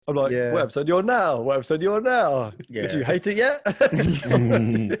I'm like, Yeah. what episode you're now? What episode you're now? Yeah. Do you hate it yet?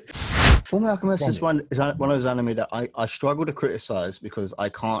 Fullmetal Alchemist is one of those anime that I struggle to criticize because I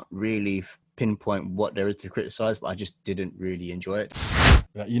can't really pinpoint what there is to criticize, but I just didn't really enjoy it.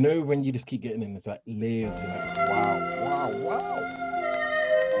 Like, you know, when you just keep getting in, it's like layers. You're like, wow.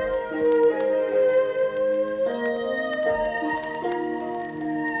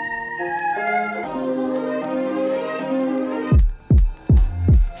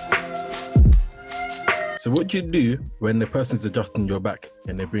 So what do you do when the person's adjusting your back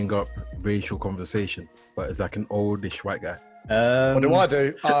and they bring up racial conversation, but it's like an oldish white guy? What do I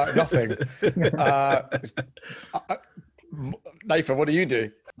do? Nothing. Nathan, what do you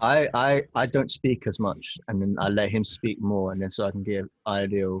do? I don't speak as much, and then I let him speak more, and then so I can get an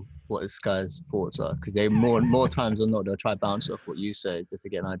idea of what this guy's thoughts are, because they more times than not they'll try to bounce off what you say just to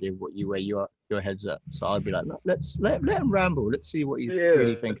get an idea of where your head's at. So I'd be like, let's let him ramble. Let's see what he's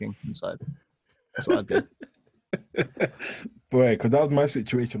really thinking inside. That's what I did. Boy, because that was my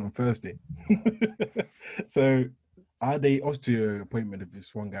situation on Thursday. So I had a osteo appointment with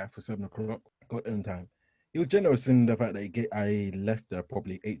this one guy for 7 o'clock. Got in time. He was generous in the fact that I left there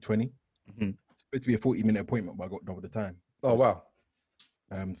probably 8:20. Mm-hmm. It's supposed to be a 40-minute appointment, but I got double the time. Oh wow!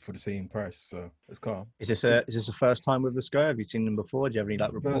 For the same price, so it's calm. Is this the first time with this guy? Have you seen him before? Do you have any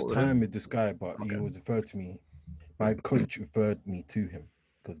report? First time with this guy, but Okay. he was referred to me. My coach referred me to him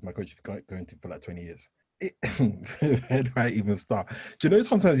because my coach has been going to for like 20 years. Where do I even start? Do you know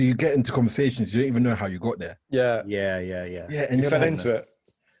sometimes you get into conversations, you don't even know how you got there. Yeah, And you fell into it.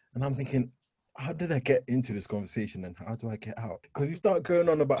 And I'm thinking, how did I get into this conversation and how do I get out? Because he started going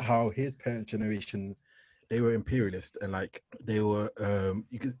on about how his parents' generation, they were imperialist and like they were,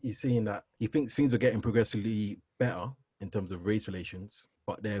 he's saying that he thinks things are getting progressively better in terms of race relations,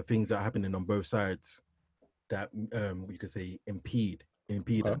 but there are things that are happening on both sides that you could say impede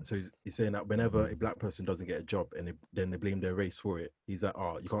that. So he's saying that whenever a black person doesn't get a job and then they blame their race for it, he's like,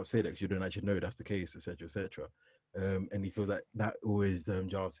 oh, you can't say that because you don't actually know that's the case, etc., etc. And he feels like that always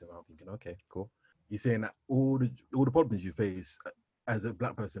jars him. I'm thinking, okay, cool. He's saying that all the problems you face as a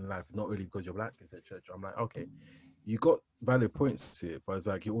black person in life is not really because you're black, etc. I'm like, okay, you got valid points to it, but it's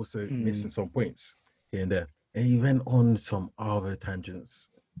like you're also missing some points here and there. And he went on some other tangents.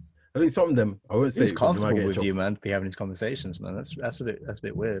 I think some of them I won't say. He's comfortable with you, man. Be having these conversations, man. That's a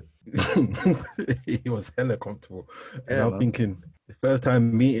bit weird. He was hella comfortable. And Yeah, I'm thinking, the first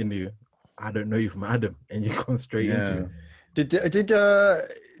time meeting you, I don't know you from Adam, and you gone straight into it.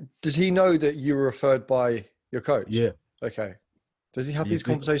 Did he know that you were referred by your coach? Yeah. Okay. Does he have these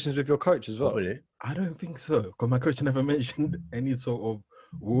conversations with your coach as well? Probably. I don't think so, because my coach never mentioned any sort of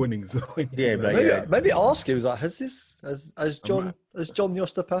warnings. Maybe ask him. Like, has John the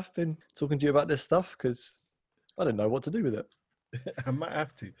Osteopath been talking to you about this stuff? Because I don't know what to do with it. I might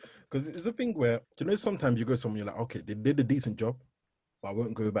have to, because it's a thing where, do you know, sometimes you go somewhere, you're like, okay, they did a decent job, but I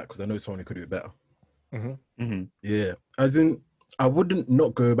won't go back because I know someone who could do it better. Mm-hmm. Mm-hmm. Yeah, as in, I wouldn't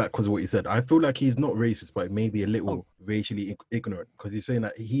not go back because of what he said. I feel like he's not racist, but maybe a little racially ignorant, because he's saying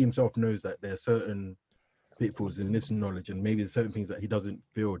that he himself knows that there are certain pitfalls in this knowledge, and maybe there's certain things that he doesn't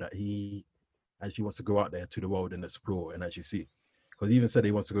feel that he actually wants to go out there to the world and explore and actually see. Because he even said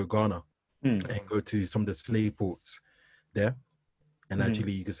he wants to go Ghana and go to some of the slave ports there, and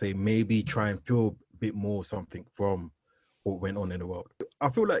actually you could say maybe try and feel a bit more something from what went on in the world. I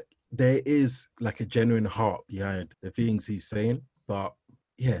feel like there is like a genuine heart behind the things he's saying, but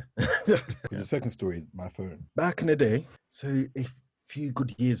yeah. Because the second story is my phone. Back in the day, so a few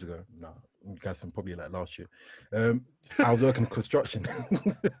good years ago, you guys can probably like last year, I was working in construction.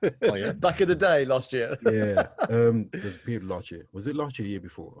 Oh yeah, back in the day, last year. Yeah, there's a period last year. Was it last year, year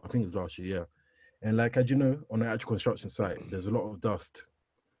before? I think it was last year, yeah. And like, as you know, on an actual construction site, there's a lot of dust,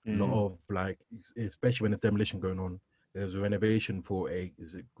 a lot of like, especially when there's demolition going on. There's a renovation for a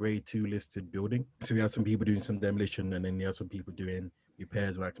grade 2 listed building. So we had some people doing some demolition, and then you have some people doing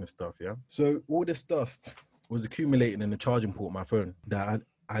repairs and that kind of stuff, yeah? So all this dust was accumulating in the charging port of my phone that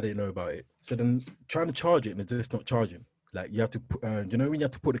I didn't know about it. So then trying to charge it and it's just not charging. Like you have to put, you know when you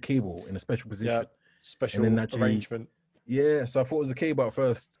have to put the cable in a special position? Yeah, special arrangement. Yeah, so I thought it was the cable at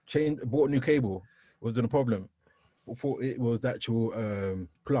first. Bought a new cable. Wasn't a problem. Thought it was the actual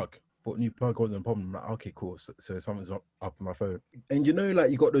plug. But new plug wasn't a problem. I'm like, okay, cool. So something's up on my phone. And you know,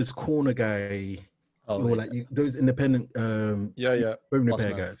 like you got those corner guy, or like those independent phone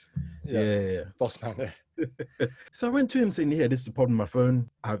repair guys. Yeah. Boss man. So I went to him saying, yeah, this is the problem with my phone.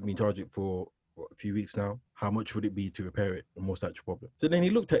 I haven't been charging it for a few weeks now. How much would it be to repair it? And what's the actual problem? So then he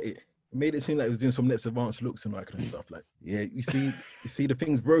looked at it made it seem like he was doing some next advanced looks and that kind of stuff. Like, yeah, you see the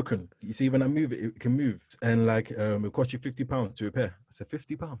thing's broken. You see when I move it, it can move. And like, it cost you £50 to repair. I said,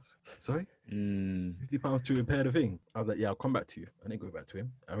 £50? Sorry? £50 to repair the thing. I was like, yeah, I'll come back to you. I didn't go back to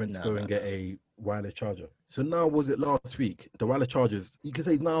him. I went to go and get a wireless charger. So now, was it last week? The wireless chargers, you can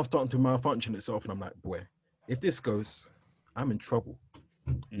say now starting to malfunction itself. And I'm like, boy, if this goes, I'm in trouble.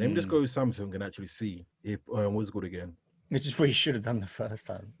 Let me just go with Samsung and actually see if, what's it called again? Which is what you should have done the first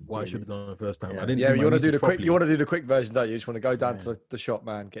time. What I should have done the first time. Yeah. I didn't. Yeah, do you my want to do the research quick. properly. You want to do the quick version, don't you? You just want to go down to the shop,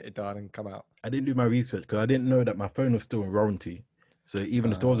 man, get it done, and come out. I didn't do my research because I didn't know that my phone was still in warranty. So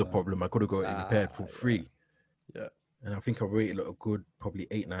even if there was a problem, I could have got it repaired for free. Yeah. And I think I waited a good probably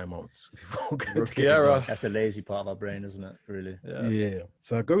 8-9 months before Rookie error. That's the lazy part of our brain, isn't it? Really? Yeah.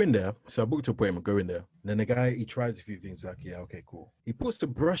 So I go in there. So I booked an appointment, go in there. And then the guy, he tries a few things like, yeah, okay, cool. He puts the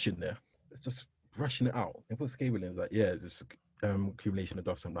brush in there. It's just brushing it out. He puts the cable in. It's like, yeah, it's just accumulation of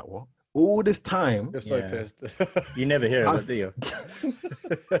dust. I'm like, what? All this time. You're so pissed. You never hear of it, do you?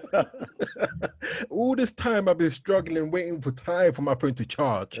 All this time I've been struggling, waiting for time for my phone to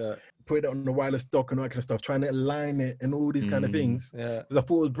charge. Yeah. Put it on the wireless dock and all that kind of stuff, trying to align it and all these kind of things. Yeah. Because I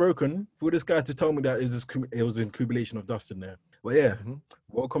thought it was broken. For this guy to tell me that it was an accumulation of dust in there. But yeah,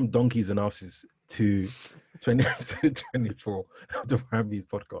 welcome donkeys and asses to 24 of the Weebs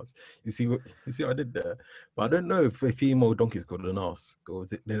podcast. You see what I did there? But I don't know if a female donkey is called an ass or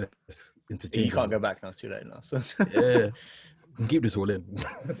is it interchangeable? You can't go back now. It's too late now. So. Yeah, you can keep this all in.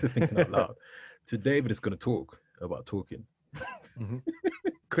 Thinking out loud. So David is going to talk about talking.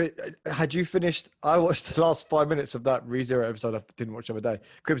 Had you finished? I watched the last 5 minutes of that ReZero episode. I didn't watch the other day.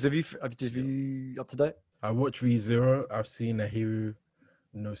 Kwibs, have you up to date? I watched ReZero. I've seen Ahiru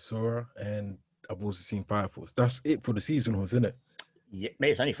no Sora, and I've also seen Fire Force. That's it for the season, isn't it? Yeah,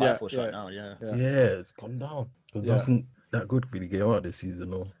 mate, it's only Fire Force right now. Yeah. It's gone down. There's nothing that good really get out this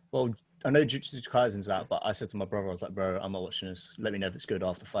season, or Well, I know Jujutsu Kaisen's out, but I said to my brother, I was like, bro, I'm not watching this. Let me know if it's good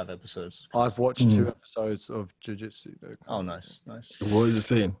after 5 episodes. I've watched 2 episodes of Jujutsu. Oh, nice. what is it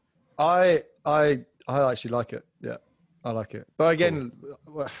saying? I actually like it. Yeah, I like it. But again,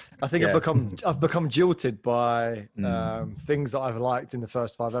 I think I've become jilted by things that I've liked in the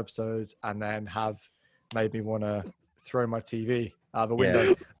first 5 episodes, and then have made me want to throw my TV out of the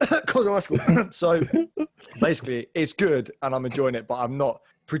window. So basically, it's good, and I'm enjoying it, but I'm not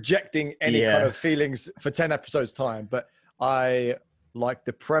projecting any kind of feelings for 10 episodes time. But I like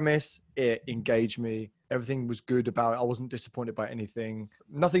the premise. It engaged me. Everything was good about it. I wasn't disappointed by anything.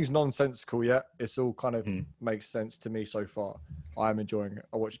 Nothing's nonsensical yet. It's all kind of makes sense to me so far. I'm enjoying it.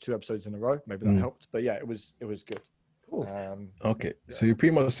 I watched 2 episodes in a row. Maybe that helped. But yeah, it was good. Cool. Okay, so you're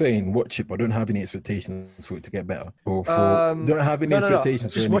pretty much saying watch it, but don't have any expectations for it to get better, or don't have any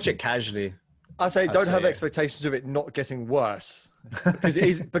expectations. Just watch it casually. I say don't have expectations of it not getting worse, because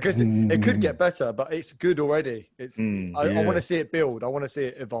it could get better, but it's good already. It's I want to see it build. I want to see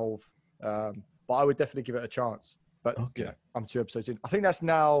it evolve. But I would definitely give it a chance. But I'm 2 episodes in. I think that's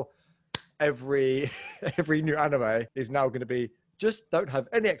now every new anime is now going to be just don't have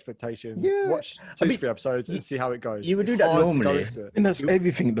any expectations. Watch 2-3 episodes and see how it goes. You would do that normally. And that's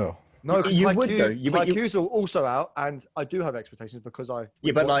everything though. No, you would though. Haikyu's also out, and I do have expectations because I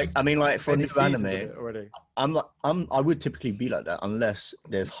but like for a new anime already. I would typically be like that unless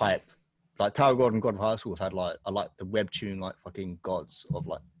there's hype. Like Tower God and God of High School have had I like the webtoon like fucking gods of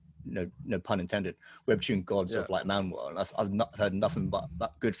like no pun intended, webtoon gods of like manhwa, and I've not heard nothing but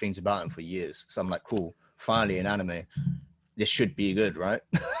good things about him for years. So I'm like, cool, finally an anime. This should be good, right?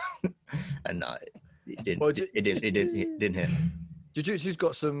 And it didn't. It didn't hit. Jujutsu's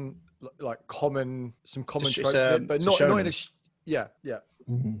got some common traits, but not in a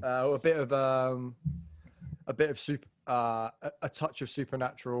a bit of a touch of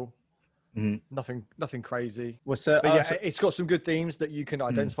supernatural. Nothing crazy. What's it's got some good themes that you can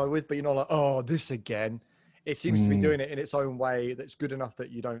identify with, but you're not like, oh, this again. It seems to be doing it in its own way that's good enough that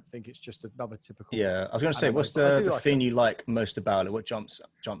you don't think it's just another typical. Yeah, I was going to say, what's the thing you like most about it? What jumps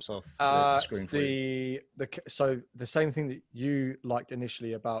off the screen for you? So the same thing that you liked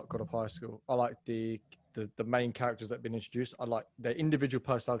initially about God of High School. I like the main characters that have been introduced. I like their individual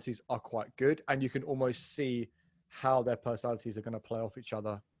personalities are quite good, and you can almost see how their personalities are going to play off each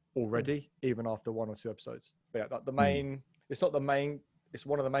other already, even after 1 or 2 episodes. But yeah, the main. It's not the main. It's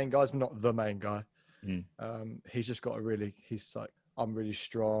one of the main guys, but not the main guy. He's just got he's like, I'm really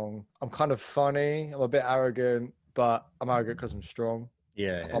strong. I'm kind of funny. I'm a bit arrogant, but I'm arrogant because I'm strong.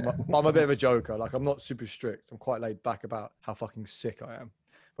 I'm a bit of a joker. Like, I'm not super strict. I'm quite laid back about how fucking sick I am.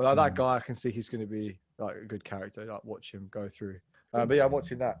 But that guy, I can see he's going to be like a good character. Like, watch him go through. But yeah, I'm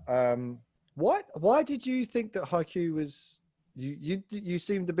watching that. Why did you think that Haikyu was You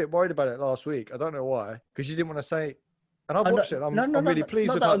seemed a bit worried about it last week. I don't know why, because you didn't want to say. And I watched it. I'm really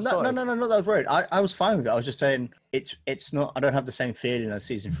pleased with how it started. No, not that I was worried. I was fine with it. I was just saying it's not. I don't have the same feeling as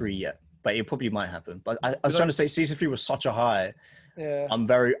season 3 yet, but it probably might happen. But I was trying to say season 3 was such a high. Yeah. I'm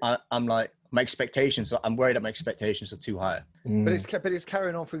like my expectations. I'm worried that my expectations are too high. But it's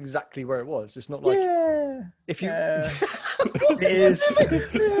carrying on from exactly where it was. It's not like if you.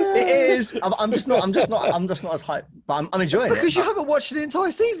 It is. I'm just not as hyped, but I'm enjoying it. Because you haven't watched the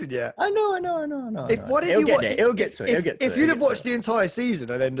entire season yet. I know. It'll get to it. If you'd have watched the entire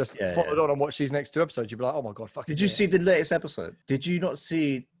season and then just followed on and watched these next 2 episodes, you'd be like, oh my god, fuck. Did you see the latest episode? Did you not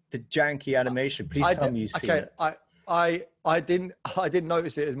see the janky animation? Please tell me you've seen it. I didn't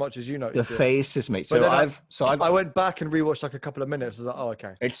notice it as much as you noticed. The faces, mate. I went back and rewatched like a couple of minutes. I was like, oh,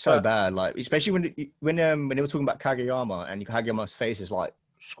 okay. It's so bad, like especially when they were talking about Kageyama and Kageyama's face is like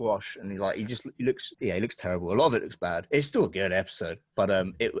squash and he looks terrible. A lot of it looks bad. It's still a good episode, but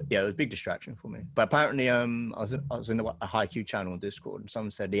it was a big distraction for me. But apparently I was in a Haikyu channel on Discord and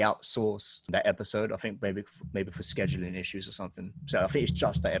someone said they outsourced that episode. I think maybe for scheduling issues or something. So I think it's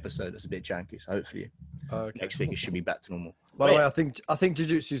just that episode that's a bit janky. So hopefully next week it should be back to normal. By the way, I think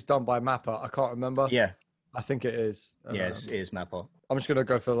Jujutsu's done by Mappa. I can't remember. Yeah. I think it is. Yes, it is Mappa. I'm just gonna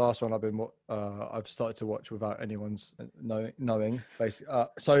go for the last one. I've started to watch without anyone's knowing. Basically,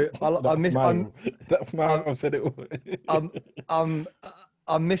 so that's my. I said it.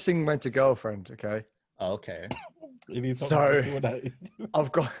 I'm missing Rent a Girlfriend. Okay. Oh, okay. So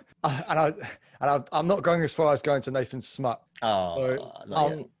I've got, I'm not going as far as going to Nathan's smut. Oh,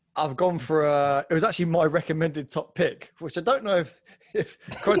 so I've gone for it was actually my recommended top pick, which I don't know if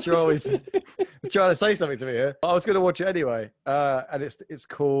Crunchyroll is trying to say something to me here. But I was going to watch it anyway, and it's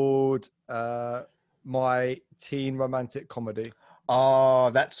called My Teen Romantic Comedy. Oh,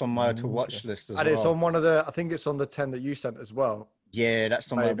 that's on my to watch list as well. And it's on one of the, I think it's on the 10 that you sent as well. Yeah,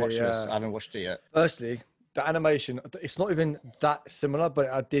 that's on my watch list. I haven't watched it yet. Firstly, the animation, it's not even that similar, but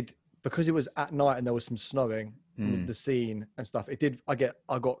I did, because it was at night and there was some snowing, the scene and stuff. I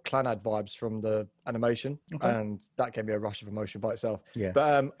got Clanad vibes from the animation, and that gave me a rush of emotion by itself. Yeah.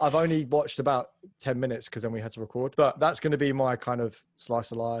 But I've only watched about 10 minutes because then we had to record. But that's going to be my kind of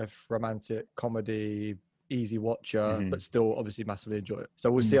slice of life, romantic comedy, easy watcher, but still obviously massively enjoy it.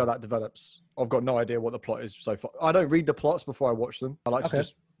 So we'll see how that develops. I've got no idea what the plot is so far. I don't read the plots before I watch them. I like to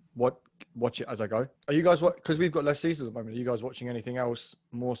just watch it as I go. Are you guys, because we've got less seasons at the moment, are you guys watching anything else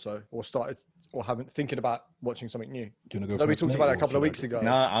more so, or started, or haven't thinking about watching something new? So we talked about it a couple of weeks ago.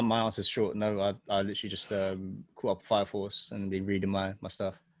 No, my answer's short. No, I literally just caught up Fire Force and been reading my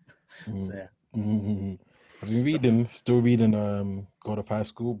stuff. So yeah. I've been still reading God of High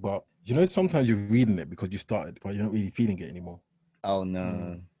School, but you know, sometimes you're reading it because you started, but you're not really feeling it anymore. Oh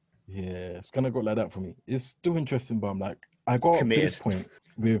no. Yeah, it's kind of got like that for me. It's still interesting, but I'm like, I got up to this point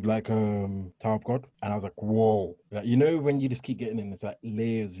with like Tower of God, and I was like, whoa. Like, you know, when you just keep getting in, it's like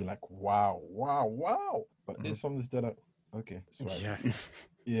layers, you're like, wow. But there's some that's like, okay.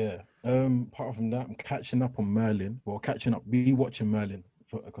 Yeah. Apart from that, I'm catching up on Merlin. Well, rewatching Merlin,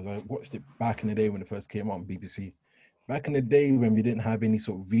 because I watched it back in the day when it first came out on BBC. Back in the day when we didn't have any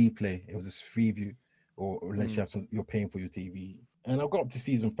sort of replay, it was just free view, or unless you're paying for your TV. And I've got up to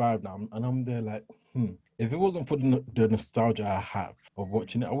season 5 now, and I'm there like, if it wasn't for the nostalgia I have of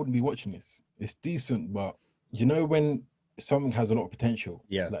watching it, I wouldn't be watching this. It's decent, but you know when something has a lot of potential,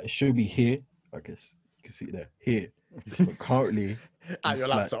 like it should be here. I guess you can see it there, here. But currently, at your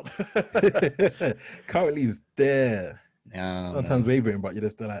laptop. Currently, it's there. Sometimes wavering, but you're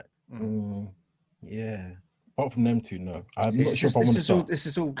just like, yeah. Apart from them two, no. I'm not sure if I want to start. This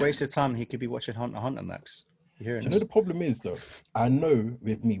is all waste of time. He could be watching Hunter x Hunter, Max. You know the problem is though, I know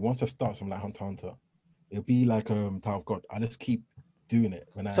with me, once I start something like Hunter x Hunter, it'll be like Tower of God. I just keep doing it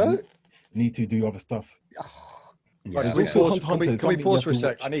when I need to do other stuff. Yeah. Can we pause for a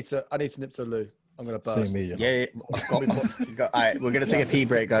sec? I need to nip to the loo. I'm gonna burst. Same here. Yeah. All right, we're gonna take a pee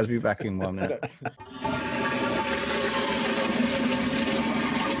break, guys. We'll be back in 1 minute.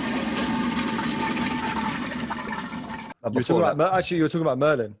 You were talking about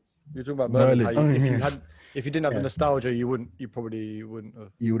Merlin. You're talking about Merlin. If you didn't have the nostalgia, you probably wouldn't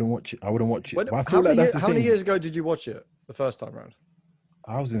have. You wouldn't watch it. I wouldn't watch it. How many years ago did you watch it the first time around?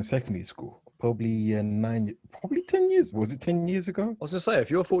 I was in secondary school. Probably 10 years. Was it 10 years ago? I was going to say, if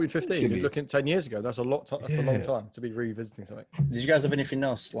you're 14, 15, you're looking at 10 years ago. That's a long time to be revisiting something. Did you guys have anything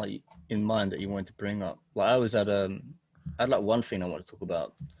else like in mind that you wanted to bring up? Like I had like one thing I want to talk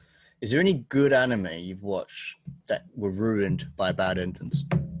about. Is there any good anime you've watched that were ruined by bad endings?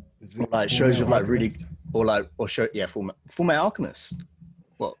 Or like shows with like really, Full Metal Alchemist.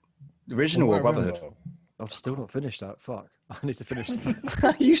 What? The original or Brotherhood? I've still not finished that. Fuck. I need to finish.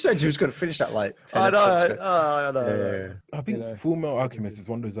 You said you was going to finish that like 10 I know. episodes ago. I know. I think Full Metal Alchemist is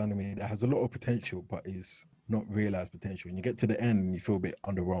one of those anime that has a lot of potential, but is not realized potential. And you get to the end and you feel a bit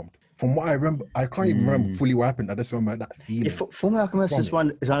underwhelmed. From what I remember, I can't even remember fully what happened. I just remember that feeling. Yeah, Full Metal Alchemist is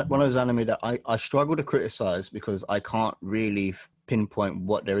one of those anime that I struggle to criticize because I can't really pinpoint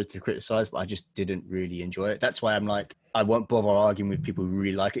what there is to criticize, but I just didn't really enjoy it. That's why I'm like, I won't bother arguing with people who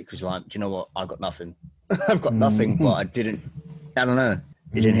really like it because like, do you know what? I've got nothing. I've got nothing, but I don't know.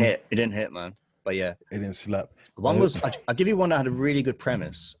 It didn't hit, man. But yeah. It didn't slap. One was, I'll give you one that had a really good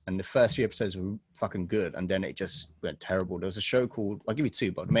premise, and the first few episodes were fucking good, and then it just went terrible. There was a show called, I'll give you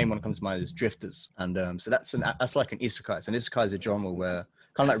two, but the main one that comes to mind is Drifters. And so that's like an isekai. It's an isekai is a genre where,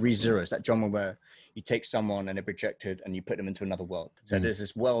 kind of like Re:Zero, it's that genre where you take someone and they're projected and you put them into another world. So there's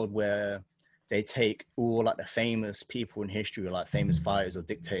this world where they take all like the famous people in history, like famous fighters or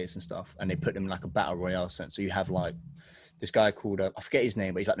dictators and stuff, and they put them in like a battle royale sense. So you have like this guy called, I forget his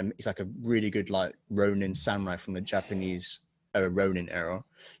name, but he's like a really good like Ronin samurai from the Japanese Ronin era.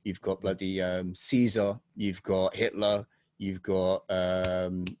 You've got bloody Caesar, you've got Hitler, you've got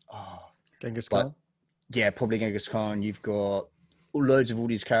Genghis Khan. Yeah, probably Genghis Khan. You've got loads of all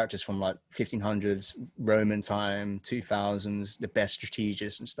these characters from like 1500s, Roman time, 2000s, the best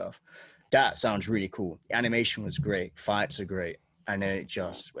strategists and stuff. That sounds really cool. The animation was great. Fights are great. And then it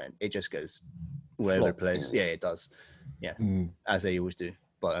just goes all over the place. Yeah, it does. Yeah, as they always do.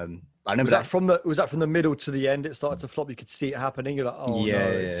 But I remember was that from the middle to the end? It started to flop. You could see it happening. You're like, oh no,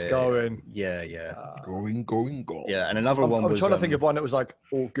 it's going. Yeah. Going. Yeah, and another one was. I'm trying to think of one that was like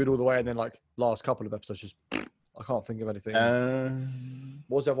all good all the way, and then like last couple of episodes just. I can't think of anything.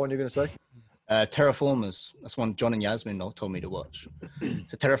 What was that one you're going to say? Terraformers. That's one John and Yasmin told me to watch.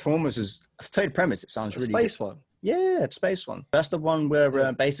 So Terraformers is, I've told you the premise, it sounds really space good. One. Yeah, space one. That's the one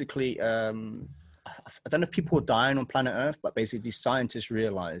where basically, I don't know if people are dying on planet Earth, but basically scientists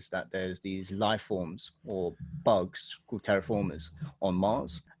realize that there's these life forms or bugs called terraformers on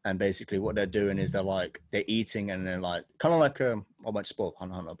Mars. And basically what they're doing is they're eating and they're like, kind of like, I won't spoil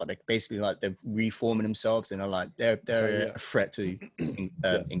Hunter x Hunter, but they basically like they're reforming themselves and they're a threat to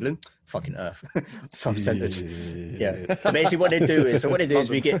England, fucking Earth, self-centered. Yeah. So basically what they do is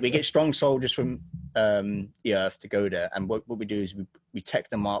we get strong soldiers from the Earth to go there, and what we do is we tech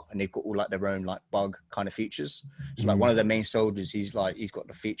them up, and they've got all like their own like bug kind of features. So like one of the main soldiers, he's got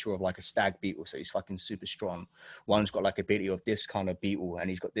the feature of like a stag beetle, so he's fucking super strong. One's got like ability of this kind of beetle, and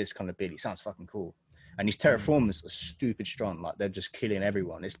he's got this kind of ability. Sounds fucking cool. And these terraformers are stupid strong, like they're just killing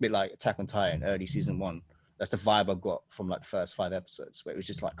everyone. It's a bit like Attack on Titan, early season 1. That's the vibe I got from like the first 5 episodes, where it was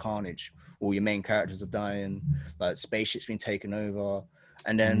just like carnage. All your main characters are dying, like spaceships being taken over.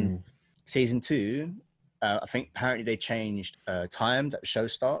 And then season 2, I think apparently they changed time that the show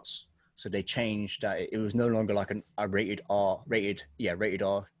starts. So they changed that it was no longer like a rated R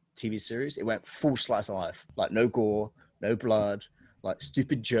TV series. It went full slice of life, like no gore, no blood, like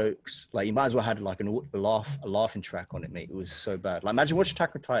stupid jokes. Like you might as well had like a laughing track on it, mate. It was so bad. Like imagine watching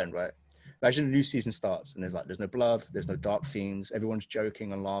Attack on Titan, right? Imagine a new season starts and there's no blood, there's no dark themes, everyone's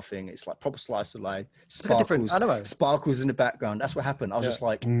joking and laughing. It's like proper slice of life, sparkles in the background. That's what happened. I was just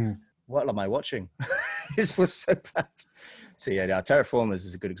like, what am I watching? This was so bad. So yeah, Terraformers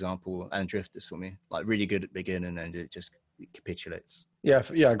is a good example, and Drifters for me, like really good at the beginning and it just capitulates. Yeah.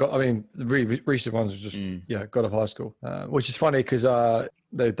 The recent ones are just God of High School, which is funny because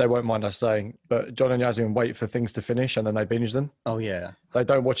they won't mind us saying, but John and Yasmin wait for things to finish and then they binge them. Oh yeah, they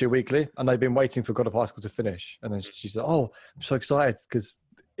don't watch it weekly, and they've been waiting for God of High School to finish, and then she said, "Oh, I'm so excited because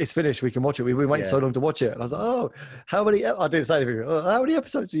it's finished. We can watch it. We've been waiting so long to watch it." And I was like, "Oh, how many?" I didn't say anything. "Oh, how many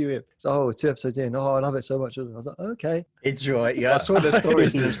episodes are you in?" So, 2 episodes in. Oh, I love it so much. I was like, "Okay, enjoy." Yeah, I saw the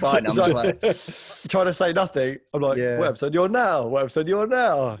stories in them starting. I'm just like trying to say nothing. I'm like, "What episode you're now? What episode you're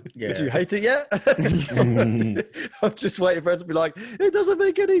now? Yeah. Do you hate it yet?" I'm just waiting for it to be like, "It doesn't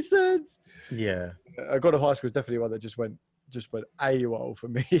make any sense." Yeah, God of High School is definitely one that just went AWOL for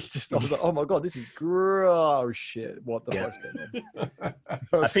me. I was like, oh my god, this is gross shit. What the fuck's going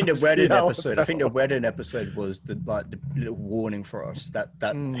on? I think the wedding episode was the little warning for us. That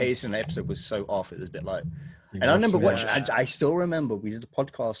pace in the episode was so off. It was a bit like, and I remember watching. I still remember we did a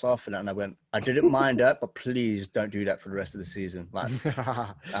podcast after that, and I went, I didn't mind that, but please don't do that for the rest of the season. Like,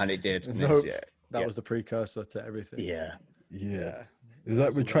 and it did. And that was the precursor to everything. Yeah. It It's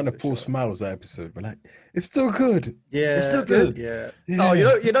like we're trying to force smiles that episode. We're like, it's still good. Yeah, It's still good. Yeah. Oh,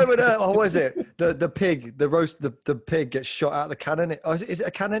 you know when what is it? The pig, the pig gets shot out of the cannon. Is it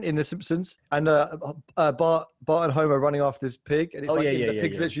a cannon in The Simpsons? And Bart and Homer are running after this pig, and it's the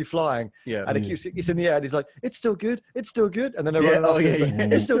pig's literally flying. Yeah. And it's in the air, and he's like, "It's still good. It's still good." And then they're running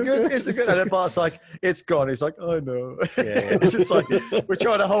after it's still good. It's still good. And then Bart's like, "It's gone." He's like, "I know." Yeah. It's just like we're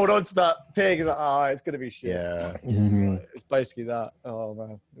trying to hold on to that pig. It's like, it's gonna be shit. Yeah. It's basically that. Oh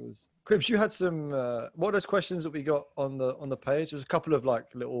man, it was. Kwibs, you had some. What are those questions that we got on the page? There's a couple of like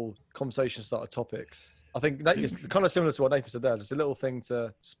little conversation starter topics. I think that is kind of similar to what Nathan said there. Just a little thing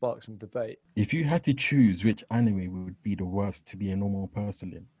to spark some debate. If you had to choose which anime would be the worst to be a normal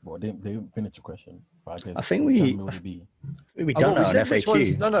person in, well, they didn't finish the question. But I think we done that on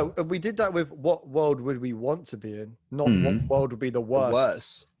FAQ. No, we did that with what world would we want to be in, not what world would be the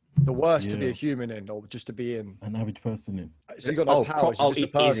worst. The worst to be a human in, or just to be in. An average person in. So you got no powers. You're just a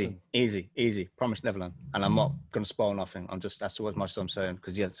person. Easy. Promise Neverland. And I'm not going to spoil nothing. That's what much I'm saying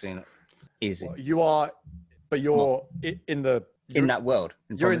because he hasn't seen it. Easy. Well, you are, but you're in that world.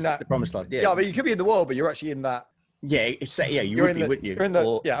 You're in that the promised land. Yeah, but you could be in the world, but you're actually in that. Yeah, you would be, wouldn't you?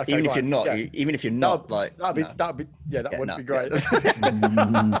 Even if you're not, that wouldn't be great.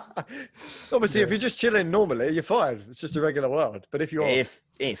 Obviously, if you're just chilling normally, you're fine. It's just a regular world. But if you're if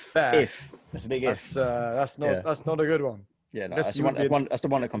that's a big if. That's not a good one. Yeah, no, that's the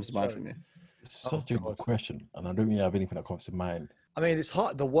one that comes to mind for me. It's such a good question, and I don't really have anything that comes to mind. I mean, it's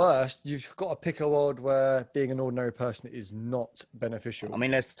hard. The worst, you've got to pick a world where being an ordinary person is not beneficial. I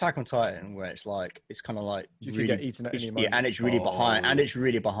mean, there's Attack on Titan where it's kind of like you really, could get eaten at any moment. Yeah, and it's really behind, and it's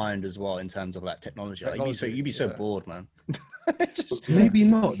really behind as well in terms of like technology. Like, you'd be so bored, man. Maybe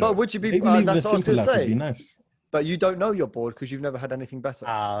not. But would you be? That's what I was going to say. Nice. But you don't know you're bored because you've never had anything better.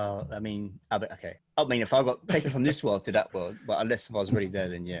 I mean, okay. I mean, if I got taken from this world to that world, but unless if I was really there,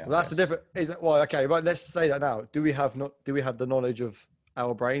 then yeah. Well, that's the difference. Okay, but let's say that now. Do we have the knowledge of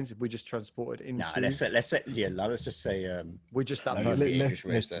our brains if we just transported into? No, let's just say we're just that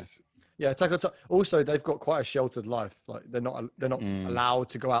person. Yeah, Attack on Titan. Also, they've got quite a sheltered life. Like they're not allowed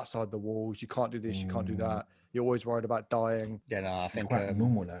to go outside the walls. You can't do this. You can't do that. You're always worried about dying. Yeah, no, I think quite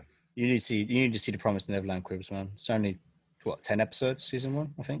normal life. You need to see the Promised Neverland, Kwibs, man. It's only 10 episodes, season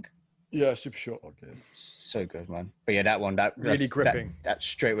 1, I think. Yeah, super short. Okay. So good, man. But yeah, that really gripping. That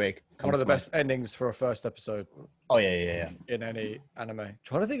straight away. One of the best endings for a first episode. Oh yeah. In any anime.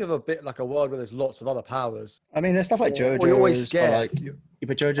 Trying to think of a bit like a world where there's lots of other powers. I mean, there's stuff like JoJo's. You're always scared.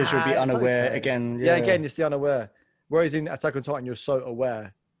 But JoJo's you'll be unaware again. Yeah, again, it's the unaware. Whereas in Attack on Titan, you're so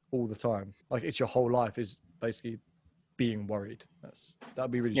aware all the time. Like it's your whole life is basically being worried.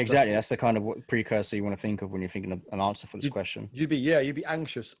 That'd be really stressful. Exactly. That's the kind of precursor you want to think of when you're thinking of an answer for this question. You'd be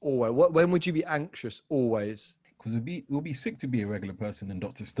anxious always. When would you be anxious always? Because it would be sick to be a regular person in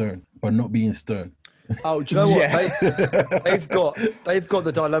Dr. Stone, but not being Stone. Oh, do you know what? They've got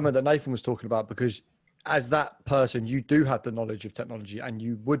the dilemma that Nathan was talking about, because as that person, you do have the knowledge of technology and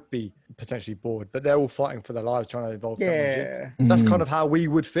you would be potentially bored, but they're all fighting for their lives trying to evolve technology. So that's kind of how we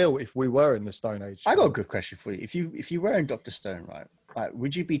would feel if we were in the Stone Age. I got a good question for you. If you were in Dr. Stone, right? Like,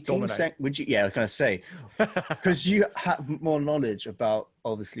 would you be team? Would you? Yeah, I was gonna say, because you have more knowledge about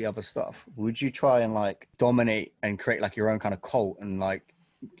obviously other stuff. Would you try and like dominate and create like your own kind of cult and like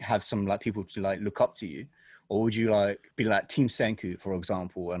have some like people to like look up to you, or would you like be like Team Senku, for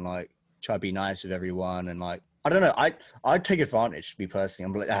example, and like try to be nice with everyone and like I don't know. I'd take advantage. Me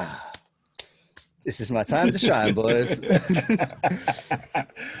personally, I'm like this is my time to shine, boys.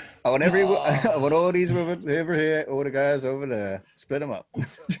 I want all these women over here, all the guys over there. Split them up.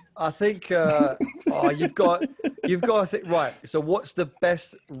 I think you've got to think, right. So what's the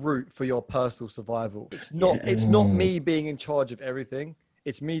best route for your personal survival? It's not me being in charge of everything.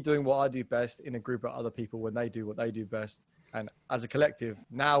 It's me doing what I do best in a group of other people when they do what they do best. And as a collective,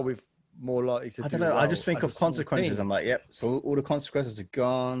 now we've more likely to. I don't know. I just think of consequences. I'm like, yep. So all the consequences are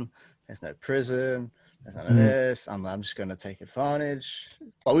gone. There's no prison. There's none of this. I'm just going to take advantage.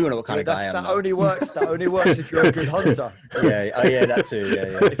 But we don't know what kind of guy I am. That only works if you're a good hunter. Yeah. Oh, yeah, that too.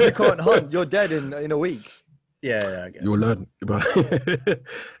 Yeah. If you can't hunt, you're dead in a week. Yeah, I guess. You'll learn.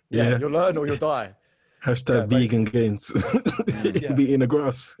 Yeah, you'll learn or you'll die. Hashtag vegan games. You'll be in the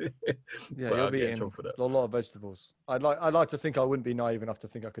grass. Yeah, you'll be eating a lot of vegetables. I'd like to think I wouldn't be naive enough to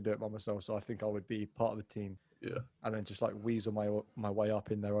think I could do it by myself. So I think I would be part of a team. Yeah. And then just like weasel my way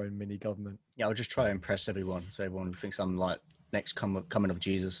up in their own mini government. Yeah, I'll just try to impress everyone. So everyone thinks I'm like next coming of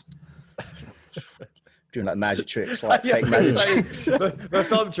Jesus. Doing like magic tricks, like fake magic tricks. The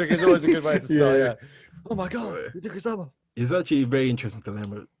thumb trick is always a good way to start. Yeah. Oh my God, you took Kusama. It's actually a very interesting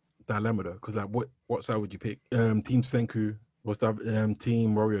dilemma though, because like what side would you pick? Team Senku What's that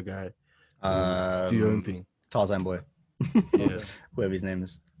Team Warrior guy? Do your own thing. Tarzan boy. Yeah. Whatever his name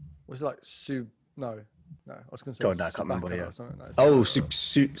is. Was it like No, I was going to say. God, I can't remember. Subaka Yeah. or something like that. Oh,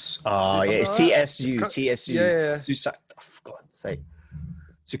 something it's like that? TSU. It's TSU. yeah. For God's sake.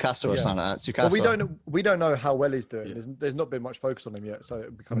 Tsukasa or Yeah. something like that. Tsukasa. Well, we don't know how well he's doing. Yeah. There's not been much focus on him yet, so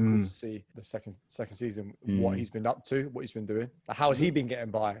it'd be kind of cool to see the second season what he's been up to, what he's been doing. How has he been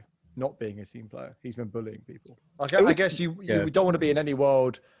getting by? Not being a team player, he's been bullying people. I guess you don't want to be in any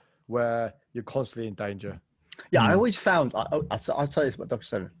world where you're constantly in danger. Yeah, I always found, I'll tell you this about Dr.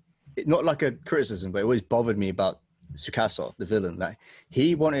 Seven. Not like a criticism, but it always bothered me about Tsukasa, the villain. Like,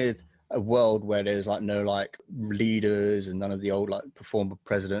 he wanted a world where there's like no like leaders and none of the old like former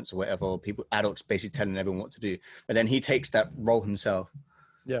presidents or whatever, or people, adults basically telling everyone what to do. But then he takes that role himself.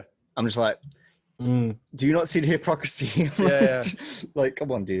 Yeah. I'm just like, do you not see the hypocrisy? Yeah. Like,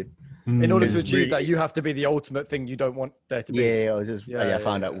 come on, dude. In order to It's achieve really- that, you have to be the ultimate thing you don't want there to be. Yeah, I was just, I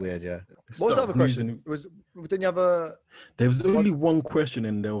found that weird, yeah. What was the other Stop question? Didn't you have a? There was only one question,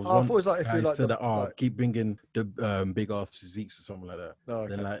 and there was Oh, I one thought it was like if guy you like said the, that, like, keep bringing the big ass physiques or something like that. Oh,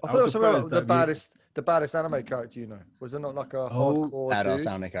 okay. Then, like, I I thought it was was something about surprised the baddest anime character you know. Was there not like a hardcore Adult dude?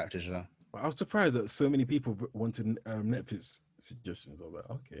 anime characters, yeah. I was surprised that so many people wanted Netflix suggestions. I was like,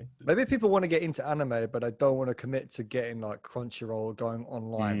 okay. Maybe people want to get into anime, but they don't want to commit to getting like Crunchyroll going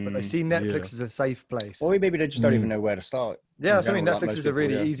online. But they see Netflix as a safe place. Or maybe they just don't even know where to start. Yeah, In so I mean, general, like Netflix most is a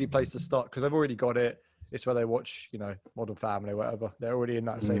really people, yeah. easy place to start because they've already got it. It's where they watch, Modern Family, whatever. They're already in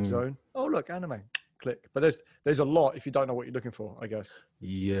that safe zone. Oh, look, anime. Click. But there's a lot if you don't know what you're looking for, I guess.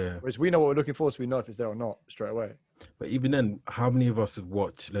 Yeah. Whereas we know what we're looking for, so we know if it's there or not straight away. But even then, how many of us have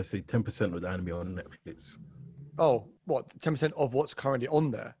watched, let's say, 10% of the anime on Netflix? Oh, what? 10% of what's currently on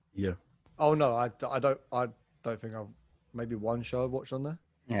there? Yeah. Oh no, I don't think I've maybe one show I've watched on there.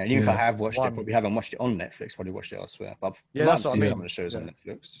 Yeah, and even if I have watched One. it, probably haven't watched it on Netflix, probably watched it elsewhere. But Yeah, I've that's what I seen mean. some of the shows on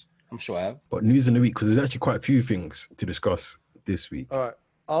Netflix. I'm sure I have. But news in the week, because there's actually quite a few things to discuss this week. All right.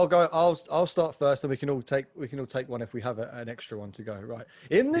 I'll start first, and we can all take one if we have an extra one to go. Right.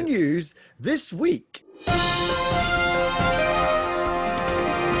 In the news this week.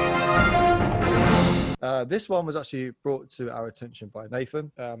 This one was actually brought to our attention by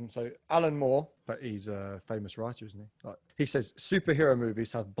Nathan. So Alan Moore, but he's a famous writer, isn't he? Like, he says superhero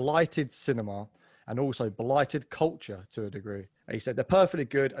movies have blighted cinema and also blighted culture to a degree. And he said they're perfectly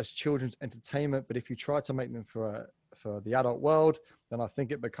good as children's entertainment, but if you try to make them for the adult world, then I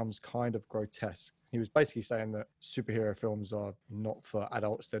think it becomes kind of grotesque. He was basically saying that superhero films are not for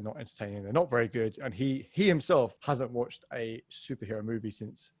adults. They're not entertaining. They're not very good. And he himself hasn't watched a superhero movie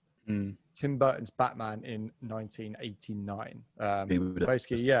since Tim Burton's Batman in 1989.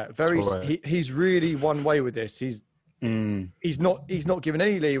 Basically, yeah, he's really one way with this. He's not given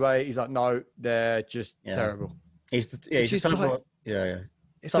any leeway. He's like, no, they're just terrible. He's the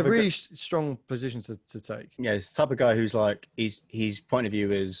It's a really strong position to take. Yeah, it's the type of guy who's like, his point of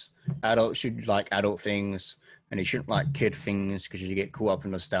view is adults should like adult things and he shouldn't like kid things because you get caught up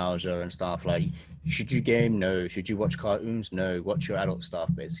in nostalgia and stuff. Like, should you game? No. Should you watch cartoons? No. Watch your adult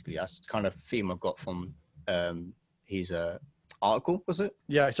stuff, basically. That's the kind of theme I've got from his article, was it?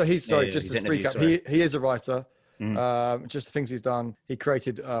 Yeah, so just to recap, he is a writer. Just the things he's done. He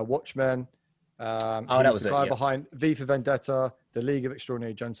created Watchmen. That was the guy behind V for Vendetta, The League of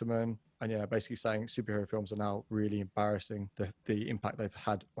Extraordinary Gentlemen, and basically saying superhero films are now really embarrassing, the impact they've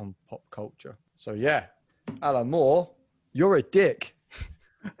had on pop culture. So yeah, Alan Moore, you're a dick.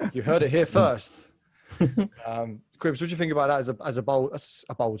 You heard it here first. Kwibs, what do you think about that as a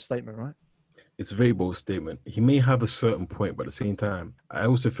bold statement, right? It's a very bold statement. He may have a certain point, but at the same time, I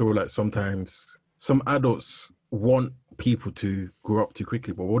also feel like sometimes some adults want people to grow up too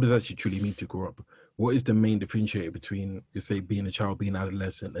quickly, but what does that actually truly mean to grow up? What is the main differentiator between, you say, being a child, being an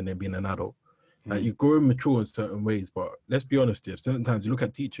adolescent, and then being an adult? Like, you grow and mature in certain ways, but let's be honest here. Certain times you look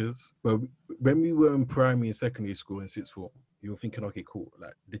at teachers, but when we were in primary and secondary school in sixth form, you were thinking, okay, cool,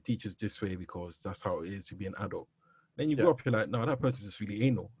 like the teacher's this way because that's how it is to be an adult. Then you grow up, you're like, no, that person's just really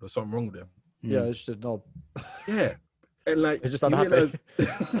anal. There's something wrong with them. Yeah, it's just a knob. Yeah. And like, it's just unhappy.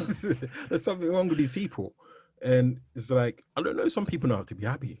 There's something wrong with these people. And it's like, I don't know, some people know how to be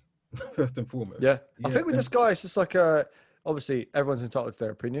happy, first and foremost. Yeah. I think with this guy, it's just like, obviously, everyone's entitled to their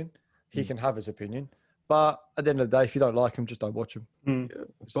opinion. He can have his opinion. But at the end of the day, if you don't like him, just don't watch him. Yeah,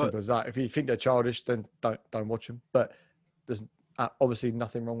 simple as that. If you think they're childish, then don't watch them. But there's obviously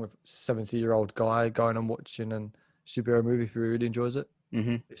nothing wrong with 70-year-old guy going and watching a superhero movie if he really enjoys it.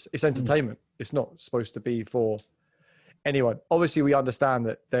 It's entertainment. It's not supposed to be for anyone. Obviously, we understand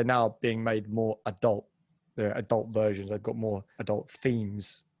that they're now being made more adult. They're adult versions. They've got more adult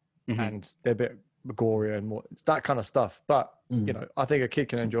themes, and they're a bit gory and more that kind of stuff. But you know, I think a kid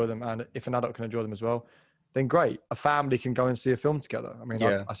can enjoy them, and if an adult can enjoy them as well, then great. A family can go and see a film together. I mean,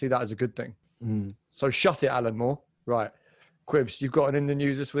 I see that as a good thing. So shut it, Alan Moore. Right, Kwibs, you've got an in the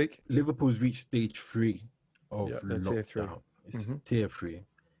news this week. Liverpool's reached stage 3 of lockdown. Tier 3. It's tier 3.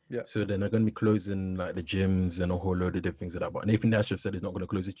 Yeah. So then they're going to be closing like the gyms and a whole load of different things like that. But Nathan Asher said he's not going to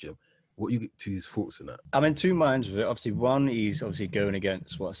close his gym. What you get to his thoughts on that? I'm in two minds with it. Obviously, one, he's obviously going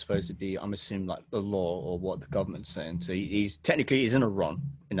against what's supposed to be, I'm assuming, like the law or what the government's saying. So he's technically in a wrong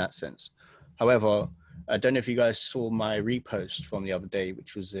in that sense. However, I don't know if you guys saw my repost from the other day,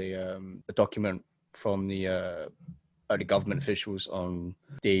 which was a document from the government officials on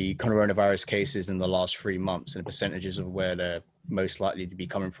the coronavirus cases in the last 3 months and the percentages of where they're most likely to be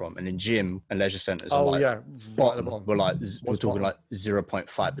coming from. And in gym and leisure centers, we're talking like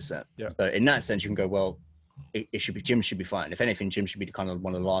 0.5%. Yeah. So in that sense, you can go, well, it should be, gym should be fine. If anything, gym should be kind of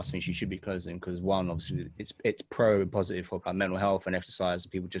one of the last things you should be closing, because one, obviously, it's pro and positive for mental health and exercise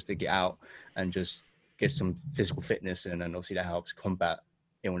and people just to get out and just get some physical fitness in, and obviously that helps combat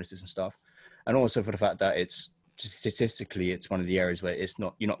illnesses and stuff. And also for the fact that it's statistically, it's one of the areas where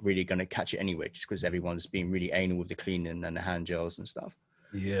you're not really going to catch it anyway, just because everyone's being really anal with the cleaning and the hand gels and stuff.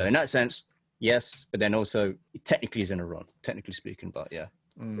 Yeah. So in that sense, yes, but then also technically he's in the wrong, technically speaking. But yeah,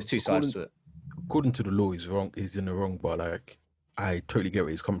 there's two sides to it. According to the law, he's wrong. He's in the wrong, but like I totally get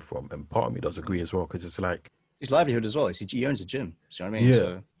where he's coming from, and part of me does agree as well, because it's like his livelihood as well. He owns a gym. Do you know what I mean?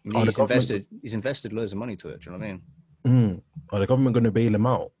 Yeah. So he's invested loads of money to it. Do you know what I mean? Are the government going to bail him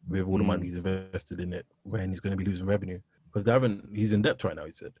out with all the money he's invested in it when he's going to be losing revenue? Because he's in debt right now,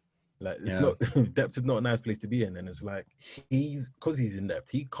 he said. Like, it's not, debt is not a nice place to be in. And it's like, because he's in debt,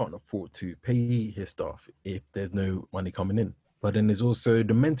 he can't afford to pay his staff if there's no money coming in. But then there's also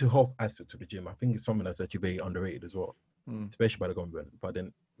the mental health aspect of the gym. I think it's something that's actually very underrated as well, especially by the government. But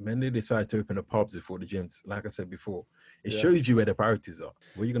then when they decide to open the pubs before the gyms, like I said before, it shows you where the priorities are.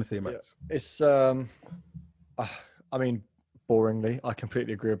 What are you going to say, Max? Yeah. It's, I mean, boringly, I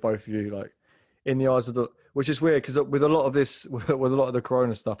completely agree with both of you. Like, in the eyes of which is weird, because with a lot of this, with a lot of the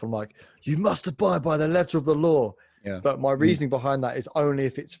corona stuff, I'm like, you must abide by the letter of the law. Yeah. But my reasoning behind that is only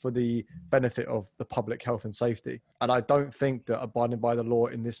if it's for the benefit of the public health and safety. And I don't think that abiding by the law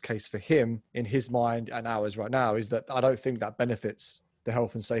in this case for him, in his mind and ours right now, is that I don't think that benefits the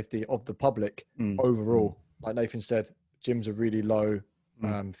health and safety of the public overall. Like Nathan said, gyms are really low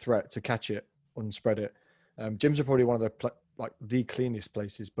threat to catch it and spread it. Gyms are probably one of the cleanest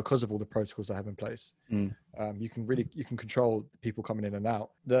places because of all the protocols they have in place. You can control people coming in and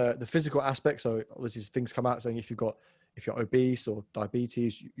out. The physical aspect. So obviously things come out saying if you're obese or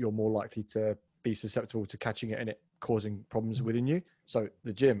diabetes, you're more likely to be susceptible to catching it and it causing problems within you. So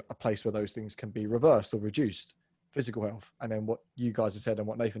the gym, a place where those things can be reversed or reduced. Physical health, and then what you guys have said and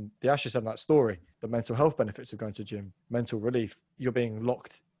what Nathan the Asher said in that story, the mental health benefits of going to gym, mental relief. You're being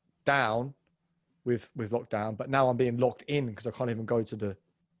locked down with lockdown, but now I'm being locked in because I can't even go to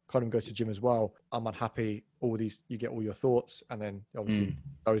gym as well. I'm unhappy. All these, you get all your thoughts, and then obviously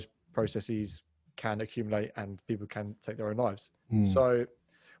those processes can accumulate and people can take their own lives. So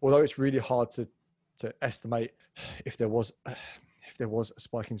although it's really hard to estimate if there was a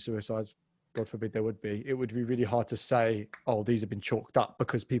spike in suicides, God forbid there would be, it would be really hard to say, oh, these have been chalked up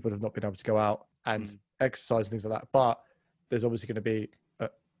because people have not been able to go out and exercise and things like that. But there's obviously going to be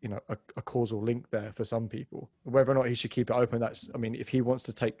a causal link there for some people. Whether or not he should keep it open, if he wants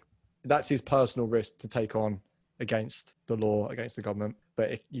to take, that's his personal risk to take on against the law, against the government.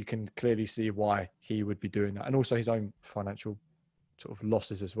 But you can clearly see why he would be doing that. And also his own financial sort of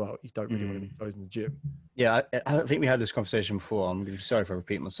losses as well. You don't really want to be closing the gym. Yeah, I think we had this conversation before. I'm sorry if I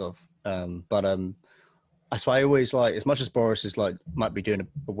repeat myself. But that's why I always, like, as much as Boris is like might be doing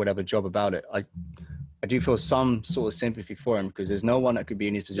a whatever job about it, I do feel some sort of sympathy for him, because there's no one that could be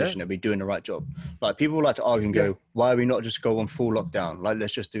in his position that be doing the right job. Like, people like to argue and go, why are we not just go on full lockdown? Like,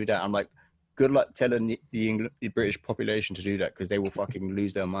 let's just do that. I'm like, good luck telling the British population to do that, because they will fucking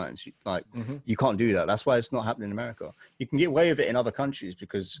lose their minds. Like, you can't do that. That's why it's not happening in America. You can get away with it in other countries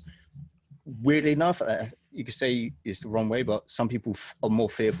because, weirdly enough, you could say it's the wrong way, but some people are more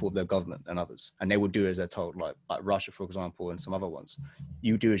fearful of their government than others, and they will do as they're told. Like Russia, for example, and some other ones,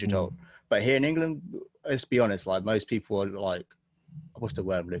 you do as you're told. But here in England, let's be honest, like, most people are like, what's the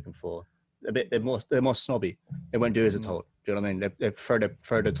word I'm looking for? They're more snobby. They won't do as they're told. Do you know what I mean? They throw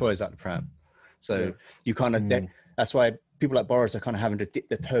the toys out the pram. So you kind of that's why people like Boris are kind of having to dip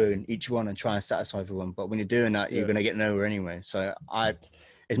the toe in each one and try and satisfy everyone. But when you're doing that, you're going to get nowhere anyway. So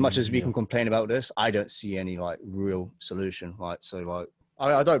as much as we can complain about this, I don't see any like real solution.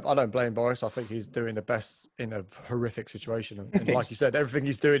 I don't blame Boris. I think he's doing the best in a horrific situation. And like you said, everything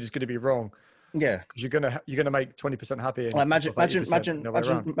he's doing is going to be wrong. Yeah, because you're gonna make 20% happy. And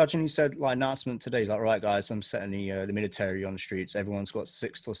imagine he said like announcement today. He's like, right, guys, I'm setting the military on the streets. Everyone's got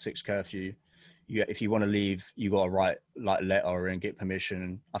 6 till 6 curfew. If you want to leave, you got to write like letter and get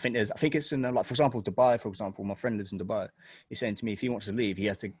permission. I think it's in like, for example, Dubai. For example, my friend lives in Dubai. He's saying to me, if he wants to leave, he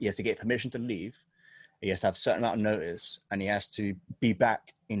has to get permission to leave. He has to have a certain amount of notice, and he has to be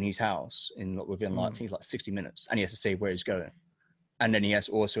back in his house within like I think it's like 60 minutes, and he has to say where he's going, and then he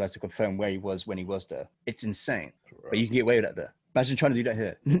also has to confirm where he was when he was there. It's insane, but you can get away with that there. Imagine trying to do that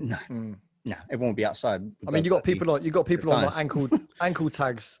here. No, everyone will be outside. I mean, you got people on like ankle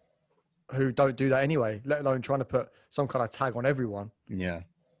tags who don't do that anyway, let alone trying to put some kind of tag on everyone. Yeah,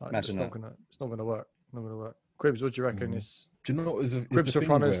 like, imagine it's not gonna work. Kwibs, what do you reckon? Do you know what? Kwibs for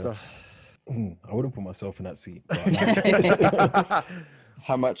Prime Minister. I wouldn't put myself in that seat.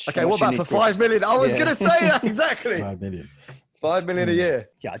 How much? Okay, what about for 5 million? I was gonna say that exactly. 5 million. 5 million a year.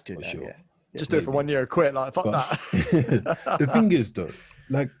 Yeah, I'd do that. Sure. Yeah. Just do it for 1 year and quit. Like, fuck that. The thing is, though,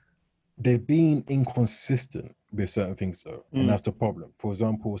 like they've been inconsistent with certain things, though, and that's the problem. For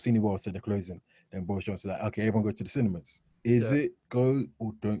example, Cineworld said they're closing, and Boris Johnson said, "Okay, everyone go to the cinemas." Is it go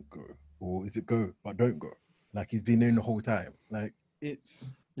or don't go, or is it go but don't go? Like he's been in the whole time. Like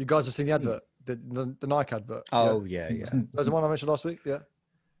it's. You guys have seen the advert, the Nike advert. Oh yeah. That's the one I mentioned last week. Yeah.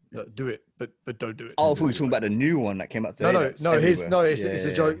 Do it, but don't do it. Oh, I thought we were talking about the new one that came out today. No, it's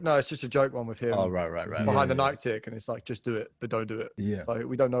a joke. No, it's just a joke one with him. Oh, right. Behind the Nike tick, and it's like, just do it, but don't do it. Yeah. So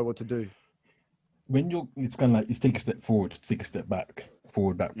we don't know what to do. When it's kind of like, you take a step forward, take a step back,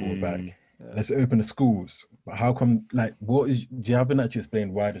 forward, back. Yeah. Let's open the schools. But how come, like, you haven't actually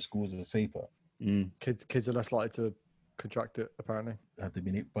explained why the schools are safer? Kids are less likely to contract it, apparently. Have they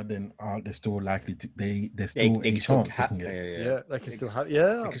been, but then are they still likely to, they're still a chance they can get. Yeah, they can still have,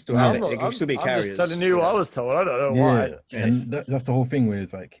 yeah. They can still have it. They can still be carriers. I'm just telling you what I was told. I don't know why. And that's the whole thing where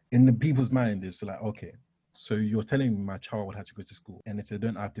it's like, in the people's mind, it's like, okay, so you're telling me my child has to go to school, and if they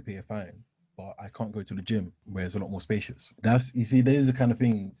don't, I have to pay a fine, but I can't go to the gym where it's a lot more spacious. You see, those are the kind of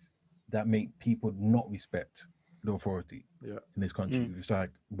things that make people not respect the authority in this country. It's like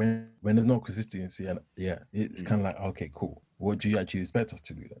when there's no consistency, and it's kind of like, okay, cool. What do you actually expect us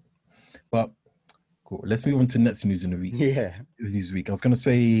to do then? But cool. Let's move on to next news in the week. Yeah, this week I was gonna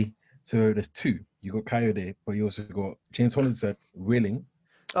say. So there's two. You got Coyote, but you also got James Hollingshead willing.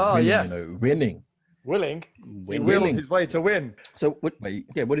 Oh yes, winning. Willing. He willed his way to win. So what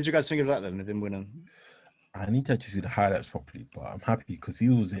did you guys think of that then? Of him winning? I need to actually see the highlights properly, but I'm happy because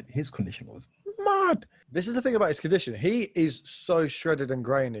his condition was mad. This is the thing about his condition. He is so shredded and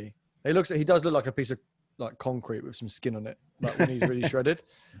grainy. He does look like a piece of like concrete with some skin on it. Like when he's really shredded.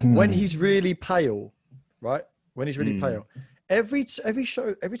 When he's really pale, right? When he's really pale. Every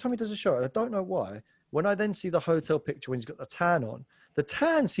time he does a show, and I don't know why, when I then see the hotel picture when he's got the tan on, the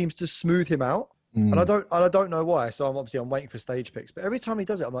tan seems to smooth him out. And I don't know why. So I'm waiting for stage pics. But every time he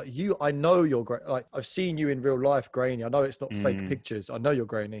does it, I'm like, I know you're great. Like I've seen you in real life grainy. I know it's not fake pictures. I know you're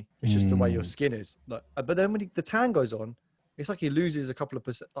grainy. It's just the way your skin is. Like, but then when the tan goes on, it's like he loses a couple of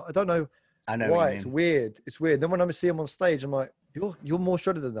percent. I don't know. I know why. It's weird. Then when I see him on stage, I'm like, you're more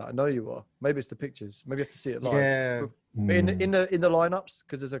shredded than that. I know you are. Maybe it's the pictures. Maybe you have to see it live. Yeah. But in the lineups,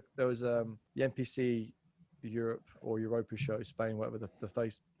 because there was the NPC Europe or Europa show, Spain, whatever the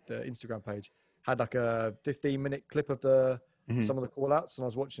Instagram page had like a 15-minute clip of some of the call outs, and I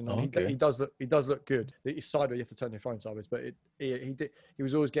was watching them. He does look good. It's sideways, you have to turn your phone sideways, but he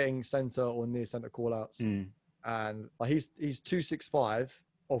was always getting center or near center call outs. And like he's 265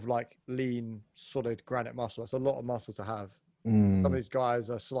 of like lean, solid granite muscle. That's a lot of muscle to have. Some of these guys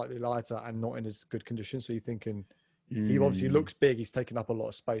are slightly lighter and not in as good condition. So you're thinking he obviously looks big. He's taking up a lot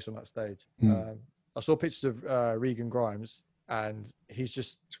of space on that stage. I saw pictures of Regan Grimes, and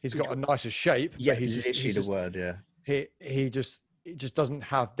he's got a nicer shape. Yeah, he's literally the word. Yeah, he just doesn't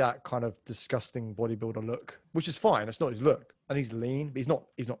have that kind of disgusting bodybuilder look, which is fine. That's not his look, and he's lean, but he's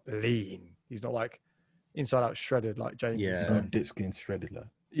not lean. He's not like inside out shredded like James. Yeah, so dick skin shredded like.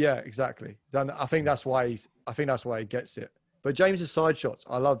 Yeah, exactly. And I think that's why he gets it. But James's side shots,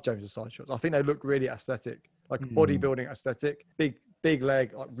 I love James's side shots. I think they look really aesthetic, like bodybuilding aesthetic. Big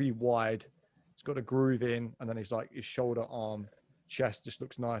leg, like really wide. It's got a groove in, and then it's like his shoulder, arm, chest just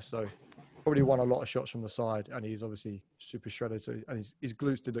looks nice. So probably won a lot of shots from the side, and he's obviously super shredded. So and his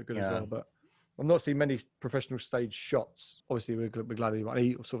glutes did look good as well. But I'm not seeing many professional stage shots. Obviously, we're glad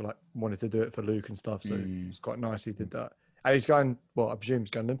he sort of like wanted to do it for Luke and stuff. So it's quite nice he did that. And he's going. Well, I presume he's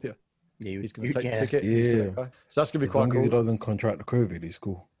going Olympia. Yeah, he's going to take the ticket. Yeah. So that's going to be quite cool. He doesn't contract the COVID. He's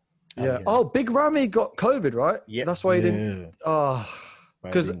cool. Yeah. Oh, Big Ramy got COVID, right? Yeah. That's why he didn't. Oh.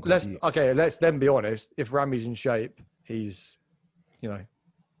 Because let's then be honest. If Ramy's in shape, he's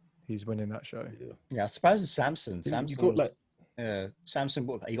he's winning that show. Yeah, I suppose it's Samson. You Samson got like, Samson,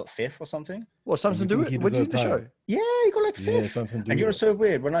 what, he got fifth or something? What, Samson you do think it? he Would you deserved the show? time? Yeah, he got like Yeah, fifth. Samson And you know, do it's so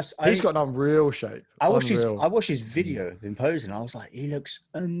weird. When He's got an unreal shape. I watched Unreal. his video in posing. I was like, he looks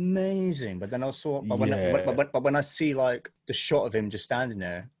amazing. But then I saw, but when I see like the shot of him just standing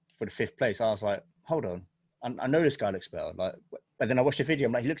there for the fifth place, I was like, hold on, I know this guy looks better. Like, but then I watched the video.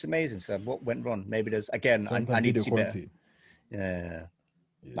 I'm like, he looks amazing. So what went wrong? Maybe there's again. I need to see better. Yeah.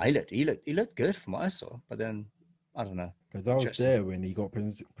 Like, he looked good from what I saw. But then I don't know. Because I was there when he got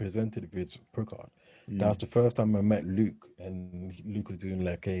presented with his pro card. That was the first time I met Luke, and Luke was doing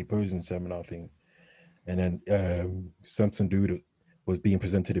like a posing seminar thing. And then Samson Dude was being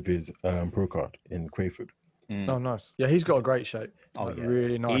presented with his pro card in Crayford. Oh, nice. Yeah, he's got a great shape. Oh, like, yeah.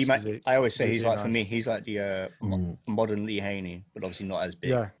 Really nice physique. I always say really he's like, nice. for me, he's like the modern Lee Haney, but obviously not as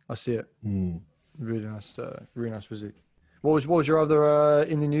big. Yeah, I see it. Really nice physique. What was your other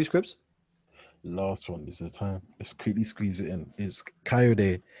in the news, Kwibs? Last one, this is the time. Let's quickly squeeze it in. It's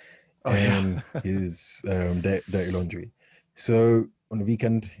Coyote and his dirty laundry. So on the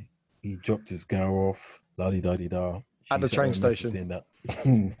weekend, he dropped his girl off, la-di-da-di-da. At the train station. Saying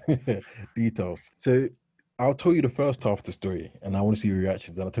that. Details. So I'll tell you the first half of the story, and I want to see your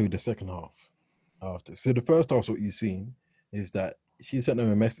reactions. Then I'll tell you the second half after. So the first half, what you've seen is that she sent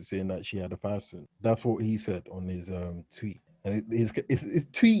him a message saying that she had a 5 cent. That's what he said on his tweet. And his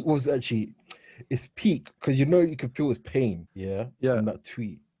tweet was actually, it's peak, because you could feel his pain, in that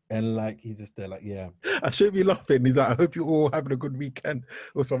tweet. And like, he's just there like, yeah, I shouldn't be laughing. He's like, I hope you're all having a good weekend